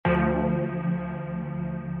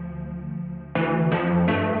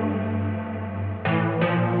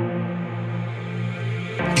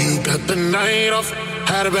got the night off.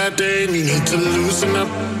 Had a bad day and you need to loosen up.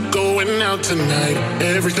 Going out tonight,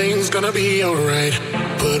 everything's gonna be alright.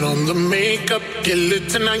 Put on the makeup, get lit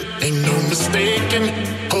tonight, ain't no mistaking.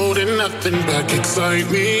 Holding nothing back, excite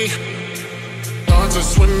me. Thoughts are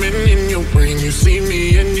swimming in your brain. You see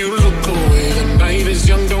me and you look away. The night is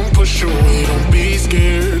young, don't push away, don't be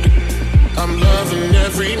scared. I'm loving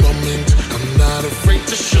every moment, I'm not afraid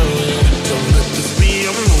to show it. Don't let this be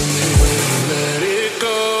a moment where you let it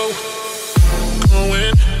go.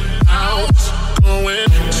 Going out, going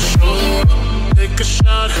to show up. Take a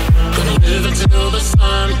shot, gonna live until the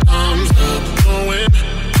sun comes up. Going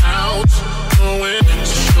out, going to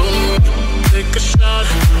show up. Take a shot,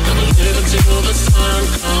 gonna live until the sun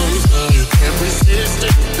comes up. You can't resist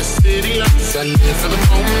it, the city lights. I live for the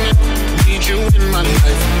moment, need you in my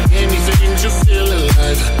life. Anything to feel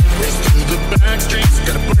alive. Race through the back streets,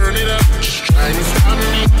 gotta burn it up. Just try to stop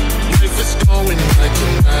me, life is going right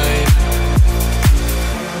tonight.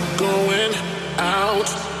 Going out,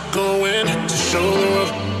 going to show up.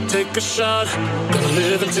 Take a shot, gonna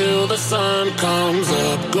live until the sun comes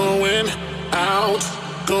up. Going out,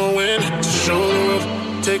 going to show up.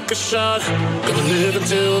 Take a shot, gonna live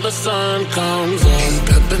until the sun comes up. You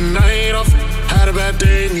got the night off, had a bad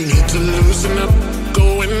day and you need to loosen up.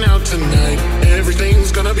 Going out tonight,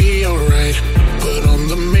 everything's gonna be alright. Put on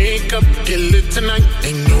the makeup, get lit tonight,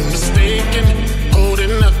 ain't no mistaking.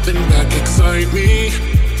 Holding nothing back, excite me.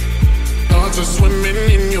 Thoughts are swimming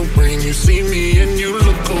in your brain. You see me and you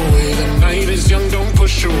look away. The night is young, don't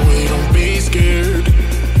push away, don't be scared.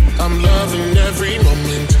 I'm loving every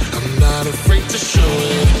moment, I'm not afraid to show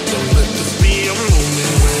it. Don't let this be a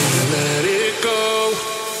moment where you let it go.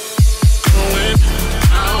 Going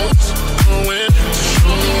out, going to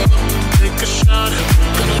show up. Take a shot,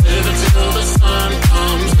 gonna live until the sun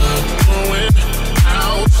comes up. Going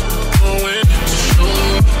out, going to show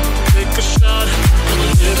up. Take a shot, gonna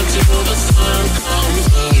live until the sun comes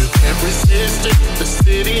up. You can't resist it, the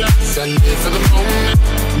city lights. I live for the moment,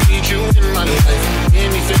 need you in my life.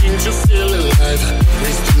 Anything to feel alive.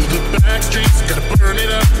 Race through the back streets, gotta burn it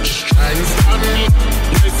up. Just try and stop me,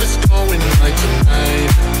 life is going right tonight.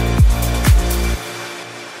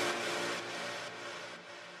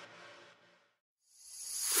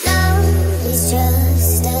 Love is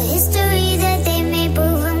just a history that they may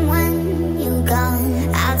prove. And when you're gone,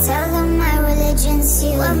 I'll tell them my religion's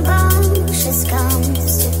you. When Pontius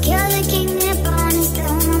comes to kill the king upon his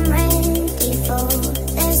throne, I'm ready for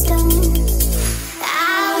their stone.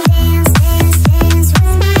 I'll dance, dance, dance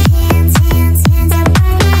with my hands, hands, hands above my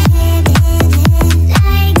head, head, head.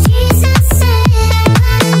 Like Jesus said,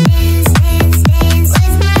 I'll dance, dance, dance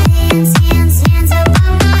with my hands, hands, hands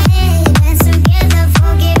above my head. Dance together,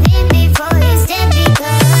 forgive him before he's dead.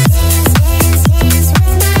 Because dance, dance, dance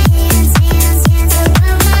with my hands, hands, hands above my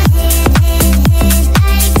head, head, head.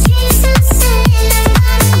 Like Jesus said,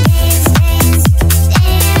 I'll dance, dance,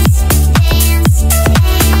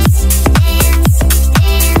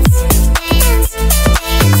 dance, dance, dance, dance, dance, dance, dance.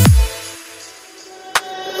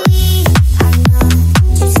 We are not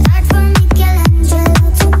just art from Michelangelo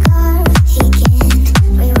to carve. He can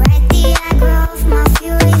rewrite the aggro of my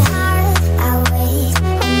fury heart. I wait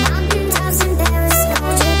on mountaintops in Paris, no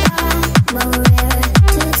Japan, Montreal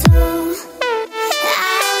to Toul.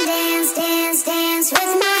 I'll dance, dance, dance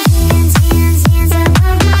with my hands, hands, hands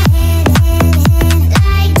above my head, head, head.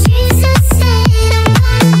 Like Jesus said,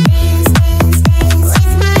 I'll dance, dance, dance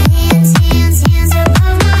with my hands, hands, hands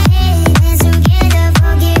above my head. Dance together,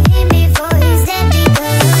 forgive him before he's dead.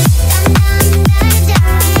 Because dum dum da da,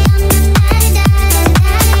 dum dum da da da da da. Dum dum da da, dum dum da da, dum dum da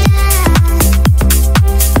da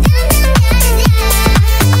da da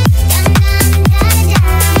da da. Dum dum da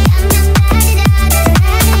da, dum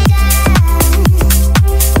dum da da da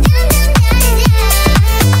da da da.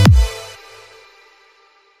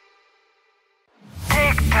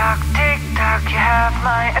 Tick tock, you have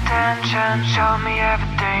my attention. Show me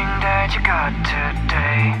everything that you got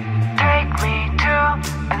today. Take me to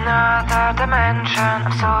another dimension.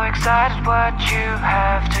 I'm so excited what you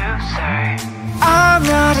have to say. I'm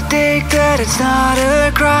not addicted, it's not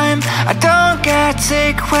a crime. I don't get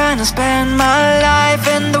sick when I spend my life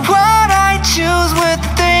in the world I choose with the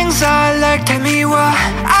things I like. Tell me why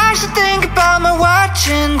I should think about my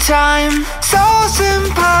watching time. So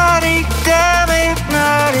sympathetic, damn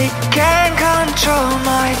hypnotic. Can't control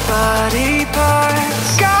my body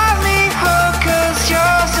parts. Got me hooked 'cause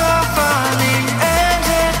you're so funny,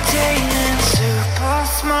 entertaining, super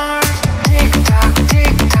smart. Tick tock,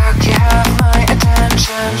 you have my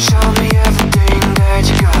attention. Show me everything that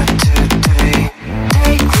you got today.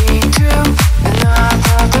 Take me to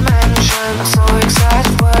another dimension. I'm so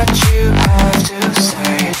excited what you have to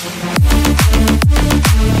say.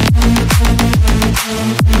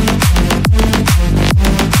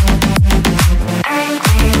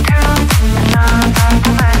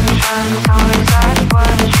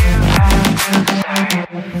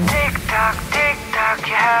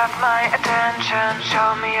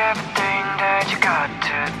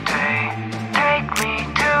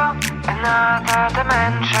 another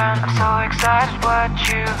dimension. I'm so excited what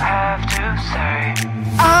you have to say.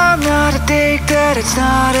 I'm not addicted, it's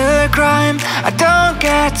not a crime. I don't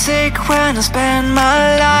get sick when I spend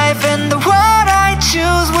my life in the world I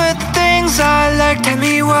choose with the things I like. Tell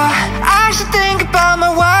me why I should think about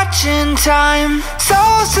my watching time. So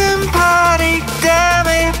sympathetic, damn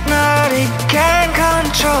hypnotic, can't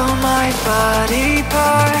control my body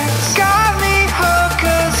parts. Got me hooked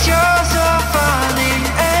 'cause you're so funny,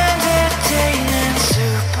 entertaining,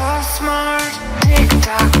 super smart. Tick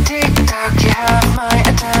tock, you have my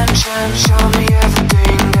attention. Show me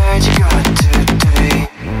everything that you got today.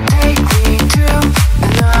 Take me to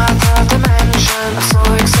another dimension. I'm so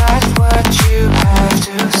excited what you have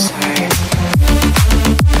to say.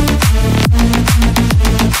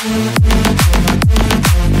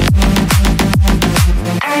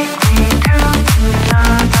 Take me to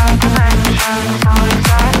another dimension. I'm so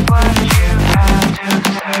excited what you have to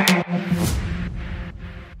say.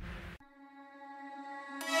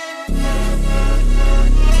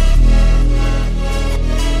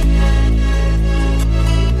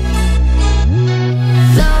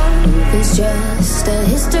 It's just a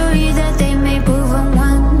history that they may prove, and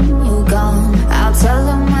when you're gone, I'll tell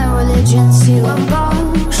them my religion's you. A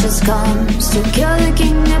cautious comes to kill the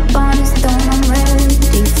king upon his throne. I'm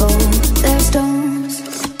ready for their stones.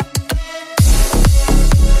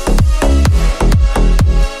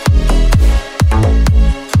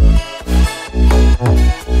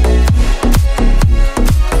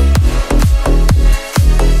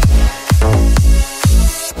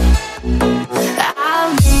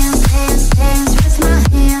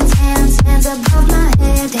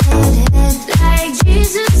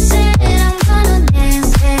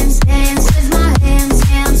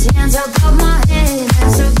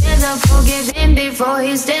 Before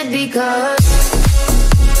he's dead, because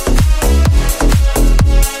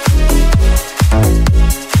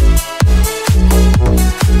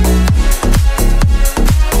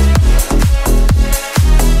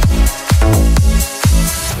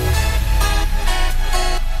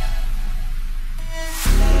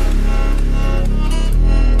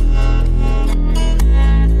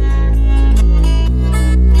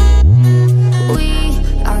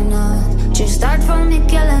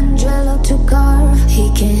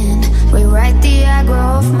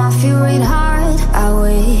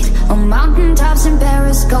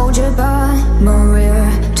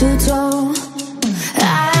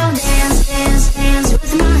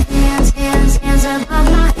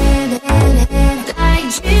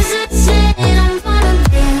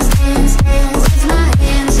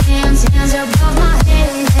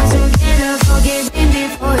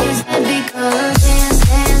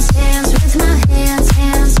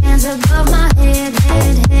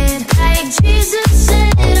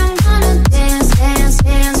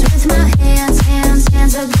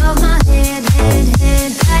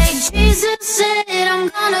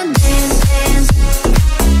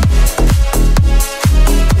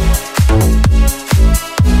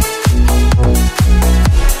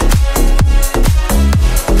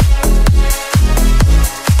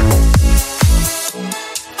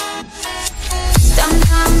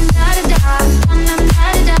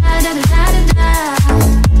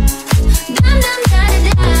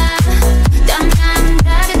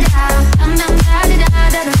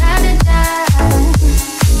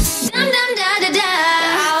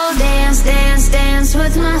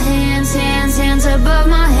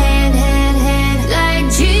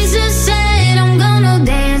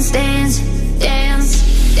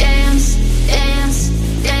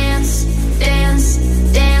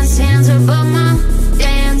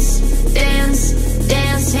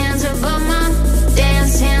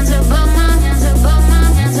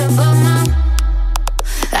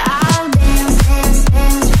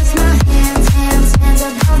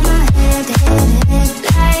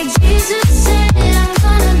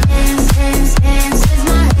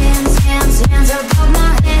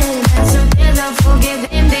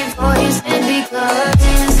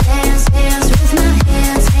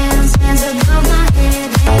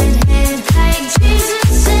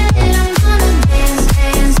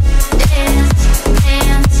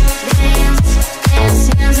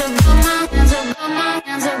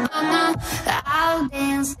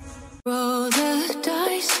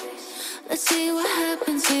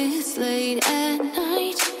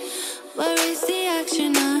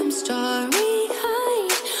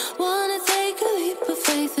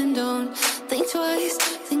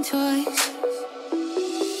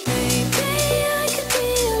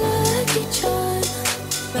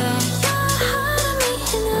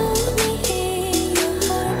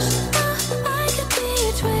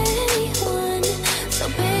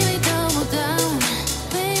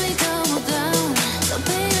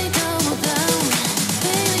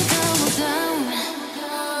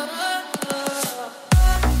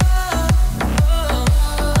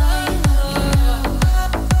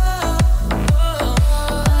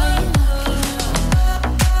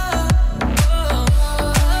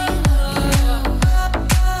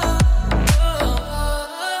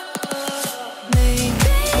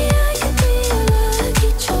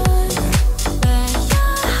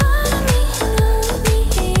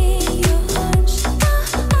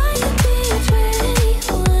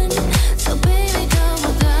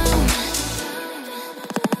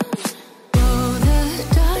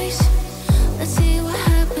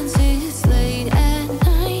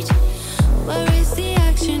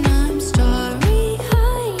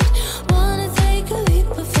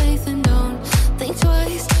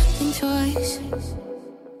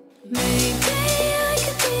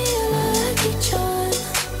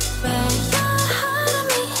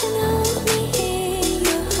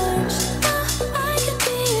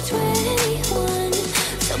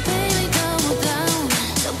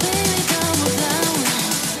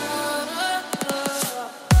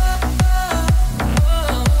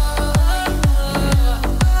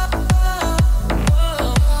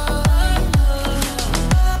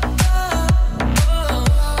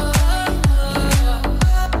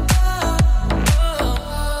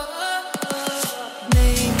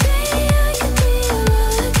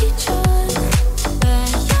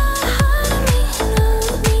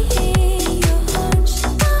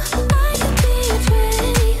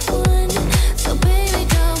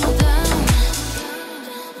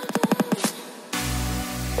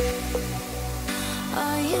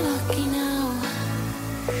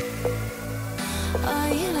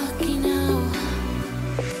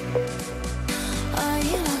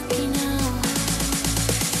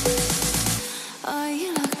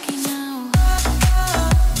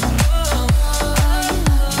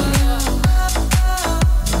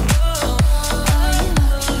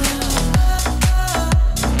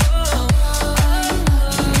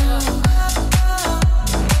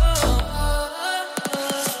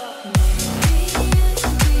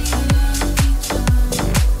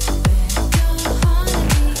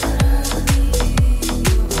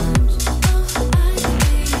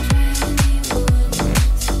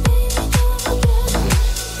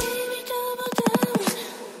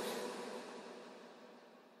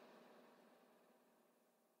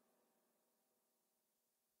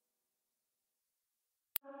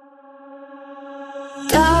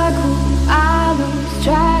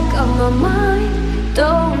my mind.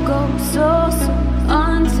 Don't go so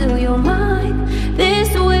until you're mine. This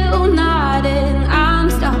will not end, I'm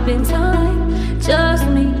stopping time. Just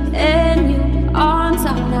me and you on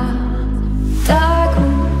top now. Dark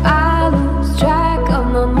room, I lose track of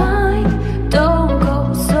my mind. Don't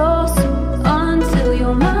go so until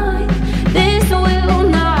you're mine. This will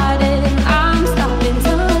not end, I'm stopping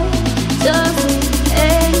time. Just me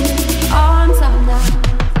and you on top now.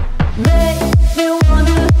 Make me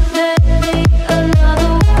wonder, make me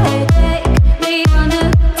another way. Take me under,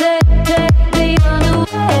 take me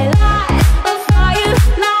underway. Light a fire,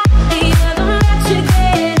 light the other match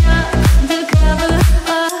again. Undercover,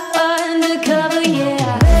 undercover,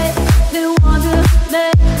 yeah. Make me wonder,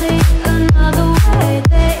 make me another way.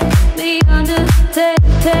 Take me under,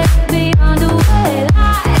 take me underway.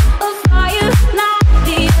 Light a fire, light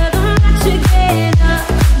the other match again.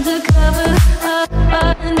 Undercover,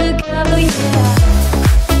 undercover, yeah.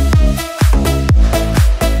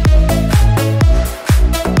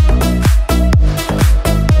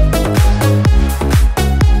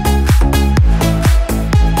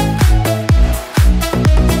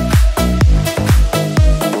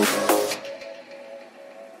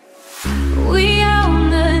 We